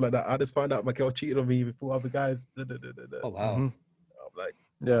or something like that. I just found out my girl cheated on me before other guys. Oh, wow. I'm like,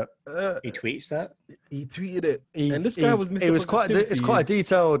 yeah. He tweets that? He tweeted it. And this guy was Mr. It's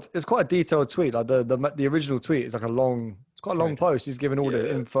quite a detailed tweet. Like the original tweet is like it's quite a long post. He's giving all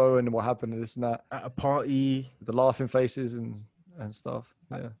the info and what happened and this and that. At a party. The laughing faces and stuff.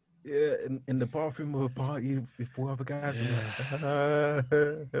 Yeah. Yeah, in the bathroom of a party before other guys.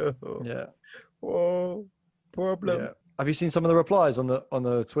 Yeah. Whoa, problem. Yeah. Have you seen some of the replies on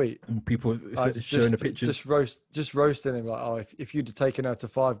the tweet? And people showing the pictures. Just roasting him like, oh, if you'd have taken her to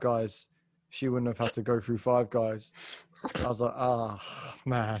Five Guys, she wouldn't have had to go through Five Guys. I was like,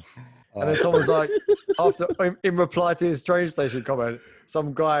 man. And then someone's like, in reply to his train station comment,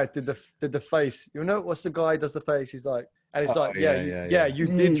 some guy did the face. What's the guy who does the face? He's like, and it's like, you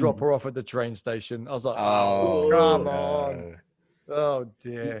did drop her off at the train station. I was like, come on. Oh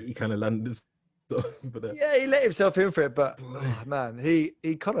dear. He kind of landed. Yeah, he let himself in for it, but man, he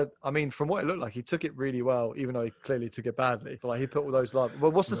kind of. I mean, from what it looked like, he took it really well, even though he clearly took it badly. But like, he put all those love.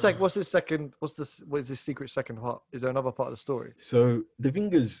 Well, what's his second? What is his secret second part? Is there another part of the story? So the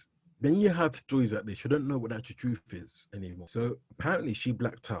thing is, when you have stories like this, you don't know what the actual truth is anymore. So apparently, she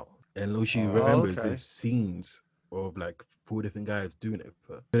blacked out, and all she remembers is scenes of like 4 different guys doing it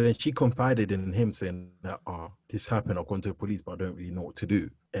for her. And then she confided in him saying that, this happened, I've gone to the police, but I don't really know what to do.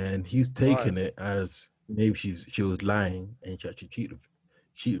 And he's taking it as maybe she was lying and she actually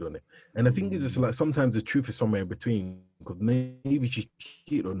cheated on him. And the thing is, it's like sometimes the truth is somewhere in between, because maybe she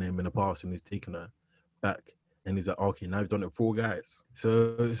cheated on him in the past and he's taken her back. And he's like, okay, now he's done it with 4 guys.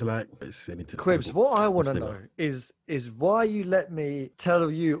 So it's like, Kwibs, what I want to know is why you let me tell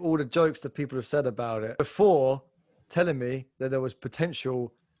you all the jokes that people have said about it before telling me that there was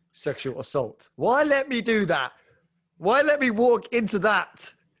potential sexual assault. Why let me do that? Why let me walk into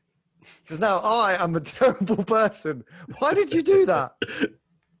that? Because now I am a terrible person. Why did you do that?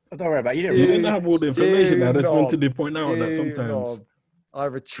 Don't worry about it. You didn't have all the information. I just wanted to point out that sometimes. I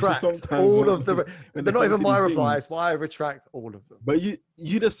retract all of them. They're not even my replies, but I retract all of them. But you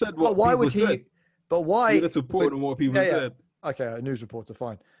just said what people said. But why? You just report on what people said. Okay, a news reporter,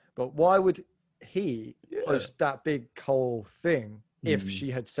 fine. But why would he post that big whole thing if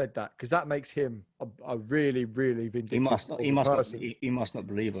she had said that? Because that makes him a really, really vindictive. He must not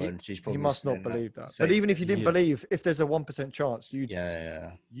believe her, and she's probably. He must not believe that. But even if you didn't believe, if there's a 1% chance,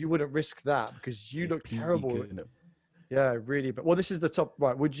 you wouldn't risk that because you look terrible. Yeah, really. But this is the top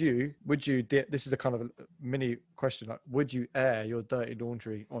right. Would you? This is a kind of a mini question. Like, would you air your dirty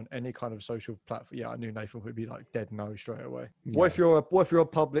laundry on any kind of social platform? Yeah, I knew Nathan would be like dead no straight away. Yeah. What if you're a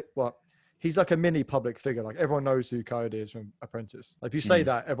public? He's like a mini public figure. Like everyone knows who Coyote is from Apprentice. Like, if you say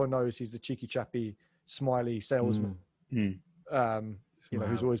that, everyone knows he's the cheeky, chappy, smiley salesman.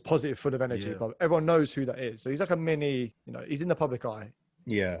 Who's always positive, full of energy. But everyone knows who that is. So he's like a mini. He's in the public eye.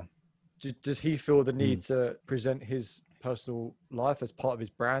 Yeah. Does he feel the need to present his personal life as part of his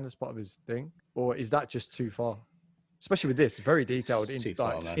brand, as part of his thing? Or is that just too far? especially with this, very detailed, It's too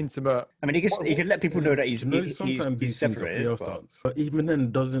far, man. intimate. I mean, he could let people know that he's sometimes he's these things are separated. PR But stunts. But even then,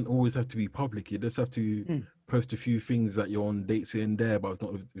 it doesn't always have to be public. You just have to post a few things that you're on dates here and there, but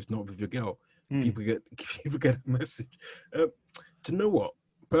it's not with your girl. People get a message. Do you know what?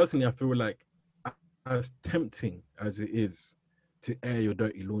 Personally, I feel like as tempting as it is to air your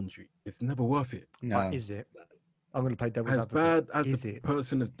dirty laundry, it's never worth it. no, Is it? I'm going to play devil's As advocate. bad as Is the it?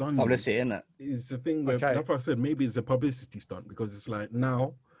 person has done publicity, isn't it? it's the thing where, Okay. like I said, maybe it's a publicity stunt because it's like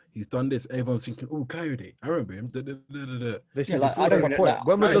now he's done this, everyone's thinking, oh, Coyote, I remember him. This Yeah, is like, I I don't my really- point. like,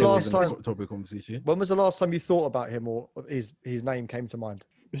 When was I the don't last really time? Topic conversation. When was the last time you thought about him or his name came to mind?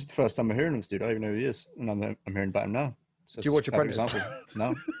 This is the first time I'm hearing him, dude. I don't even know who he is, and I'm hearing about him now. So Do you watch it's a perfect Apprentice? example.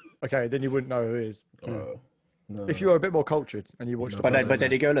 No, Okay, then you wouldn't know who he is. No. If you were a bit more cultured and you watched, No, but Apprentice.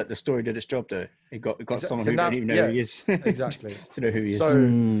 there you go. Look, the story did its job, though. It got someone so who now- don't even know yeah, who he is. exactly. To know who he is.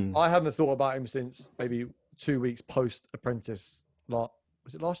 So I haven't thought about him since maybe 2 weeks post Apprentice. Like,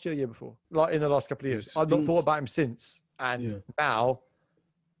 was it last year, or year before? Like in the last couple of years, I've not thought about him since. And now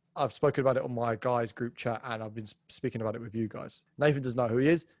I've spoken about it on my guys group chat, and I've been speaking about it with you guys. Nathan does know who he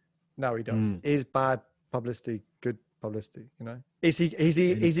is. Now he does. Is bad publicity good publicity? You know, is he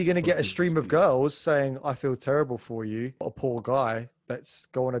going to get a stream of girls saying, "I feel terrible for you, a poor guy. Let's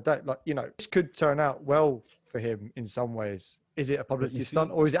go on a date"? Like, you know, this could turn out well for him in some ways. Is it a publicity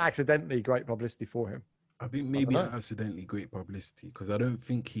stunt, or is it accidentally great publicity for him? I think maybe accidentally great publicity because I don't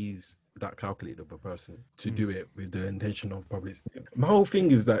think he's that calculated of a person to do it with the intention of publicity. My whole thing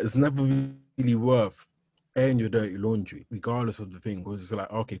is that it's never really worth airing your dirty laundry, regardless of the thing, because it's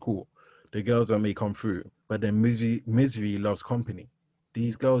like, okay, cool. The girls that may come through, but then misery loves company.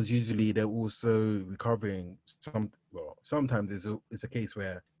 These girls usually they're also recovering. Sometimes it's a case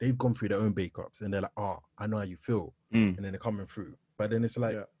where they've gone through their own breakups and they're like, oh, I know how you feel, and then they're coming through. But then it's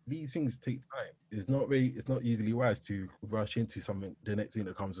like these things take time. It's not usually wise to rush into something. The next thing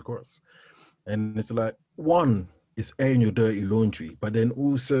that comes across, and it's like one is airing your dirty laundry, but then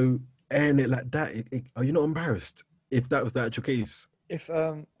also airing it like that. Are you not embarrassed if that was the actual case? If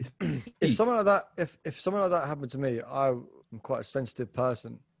something like that, if something like that happened to me, I'm quite a sensitive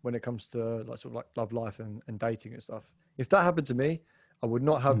person when it comes to like sort of like love life and dating and stuff. If that happened to me, I would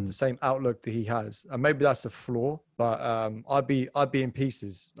not have the same outlook that he has, and maybe that's a flaw. But I'd be in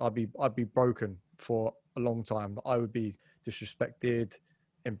pieces. I'd be broken for a long time. I would be disrespected,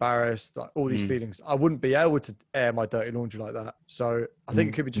 embarrassed, like all these feelings. I wouldn't be able to air my dirty laundry like that. So I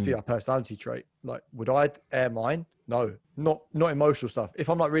think it could just be a personality trait. Like, would I air mine? No, not emotional stuff. If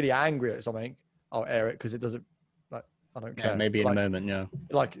I'm like really angry at something, I'll air it because it doesn't. Like, I don't care. Yeah, maybe in a moment. Yeah.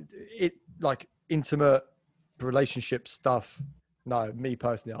 Like intimate relationship stuff. No, me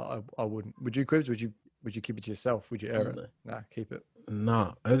personally, I wouldn't. Would you, Kwibs? Would you keep it to yourself? Would you air it? Nah, keep it.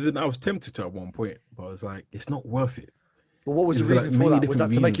 Nah, I was tempted to at one point, but I was like, it's not worth it. But what was the reason for that? Was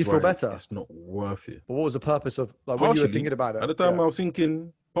that to make you feel better? It's not worth it. But what was the purpose of like when you were thinking about it? At the time, I was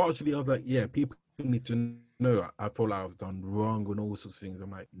thinking partially. I was like, yeah, people need to know. I felt like I was done wrong and all sorts of things.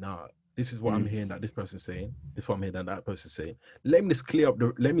 I'm like, nah. This is what I'm hearing that this person's saying. This is what I'm hearing that person's saying. Let me clear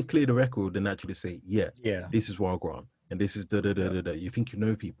the record and actually say, yeah, this is what I got on. And this is da-da-da-da-da. You think you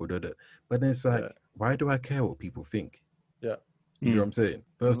know people, da-da. But then it's like, why do I care what people think? Yeah. You know what I'm saying?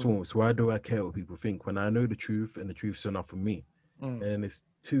 First one was, why do I care what people think when I know the truth and the truth's enough for me? And it's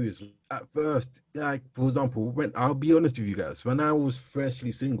two is, at first, like, for example, I'll be honest with you guys, when I was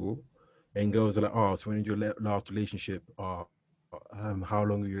freshly single and girls are like, oh, so when did your last relationship? How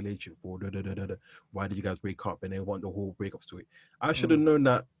long were your relationship for? Why did you guys break up? And they want the whole breakup story. I should have known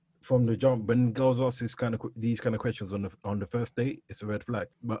that from the jump. When girls ask these kind of questions on the first date, it's a red flag.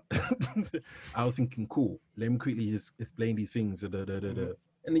 But I was thinking, cool, let me quickly just explain these things. And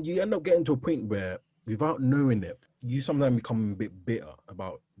then you end up getting to a point where, without knowing it, you sometimes become a bit bitter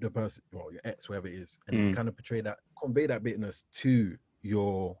about the person, well, your ex, whoever it is, and you kind of convey that bitterness to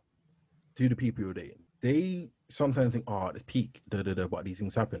the people you're dating. They sometimes think, oh, it's peak, but these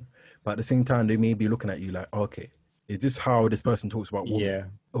things happen. But at the same time, they may be looking at you like, okay, is this how this person talks about women? Yeah.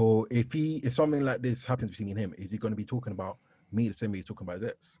 Or if something like this happens between him, is he going to be talking about me the same way he's talking about his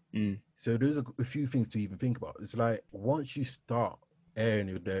ex? So there's a few things to even think about. It's like, once you start airing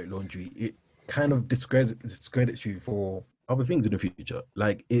your dirty laundry, it kind of discredits you for other things in the future.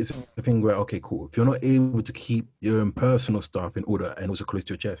 Like, it's a thing where, okay, cool, if you're not able to keep your own personal stuff in order and also close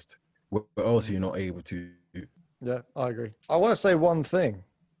to your chest, what else are you not able to do? Yeah, I agree. I want to say one thing,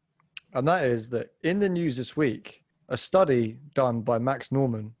 and that is that in the news this week, a study done by Max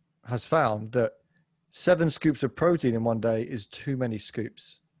Norman has found that 7 scoops of protein in one day is too many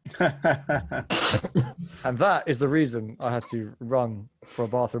scoops. And that is the reason I had to run for a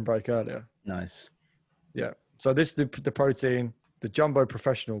bathroom break earlier. Nice. Yeah. So this is the protein, the Jumbo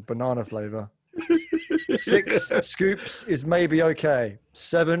Professional banana flavor. 6 scoops is maybe okay.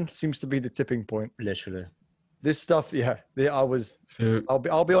 7 seems to be the tipping point. Literally. This stuff, I'll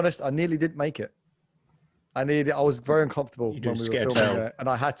be honest, I nearly didn't make it. I was very uncomfortable when we were filming there, and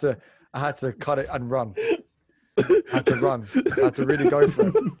I had to cut it and run. I had to really go for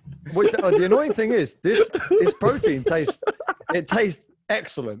it. The annoying thing is this protein tastes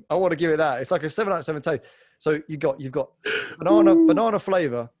excellent. I want to give it that. It's like a 7 out of 7 taste. So you've got banana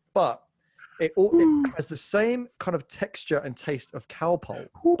flavor, but it has the same kind of texture and taste of cow pole,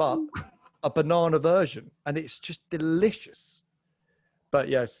 but a banana version, and it's just delicious. But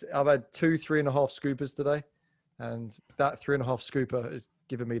yes, I've had 2 3.5 scoopers today, and that 3.5 scooper is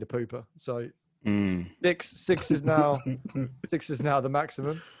giving me the pooper. So 6 is now the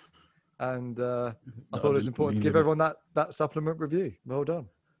maximum, and I thought it was important to give everyone that supplement review. Well done.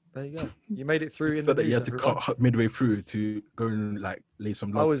 There you go. You made it through. So that you had to cut midway through to go and like leave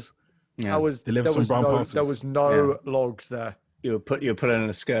some logs. There was no logs there. You were putting in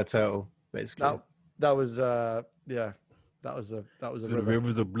a skirt turtle, basically. That was a So river. the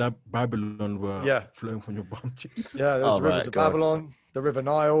rivers of Babylon were flowing from your bum cheeks. Yeah, there was rivers of Babylon, the River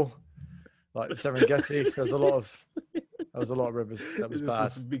Nile, like the Serengeti. There was a lot of rivers. That was bad.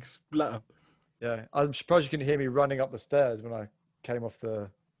 Just a big splatter. Yeah, I'm surprised you couldn't hear me running up the stairs when I came off the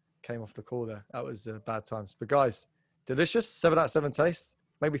call there. That was bad times. But guys, delicious. 7 out of 7 taste.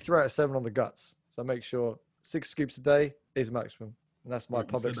 Maybe 3 out of 7 on the guts. So make sure 6 scoops a day is maximum. And that's my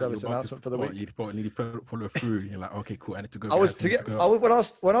public service announcement for the week. You need to follow through. You're like, okay, cool. I need to go. When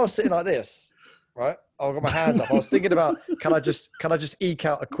I was sitting like this, right? I got my hands up. I was thinking about, can I just eke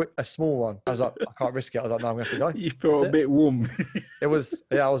out a small one? I was like, I can't risk it. I was like, no, I'm going to have to go. You felt a bit warm. I was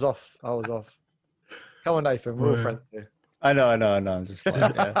off. Come on, Nathan. We're all friends here. I know. I'm just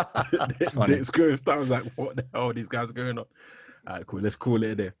like, yeah. It's funny. It's good. I was like, what the hell are these guys going on? All right, cool. Let's call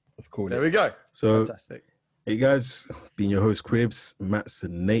it there. There we go. So, fantastic. Hey guys, being your host Kwibs, Matt's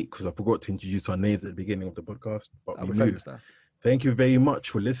and Nate, because I forgot to introduce our names at the beginning of the podcast. But we moved. Thank you very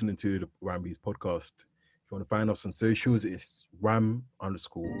much for listening to the Wham's podcast. If you want to find us on socials, it's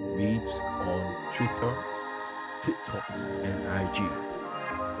Wham_Weebs on Twitter, TikTok, and IG.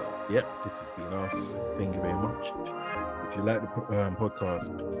 But, yep, this has been us. Thank you very much. If you like the podcast,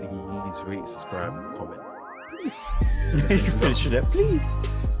 please rate, subscribe, comment. Please. Finish it, please.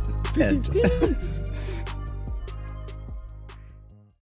 Please.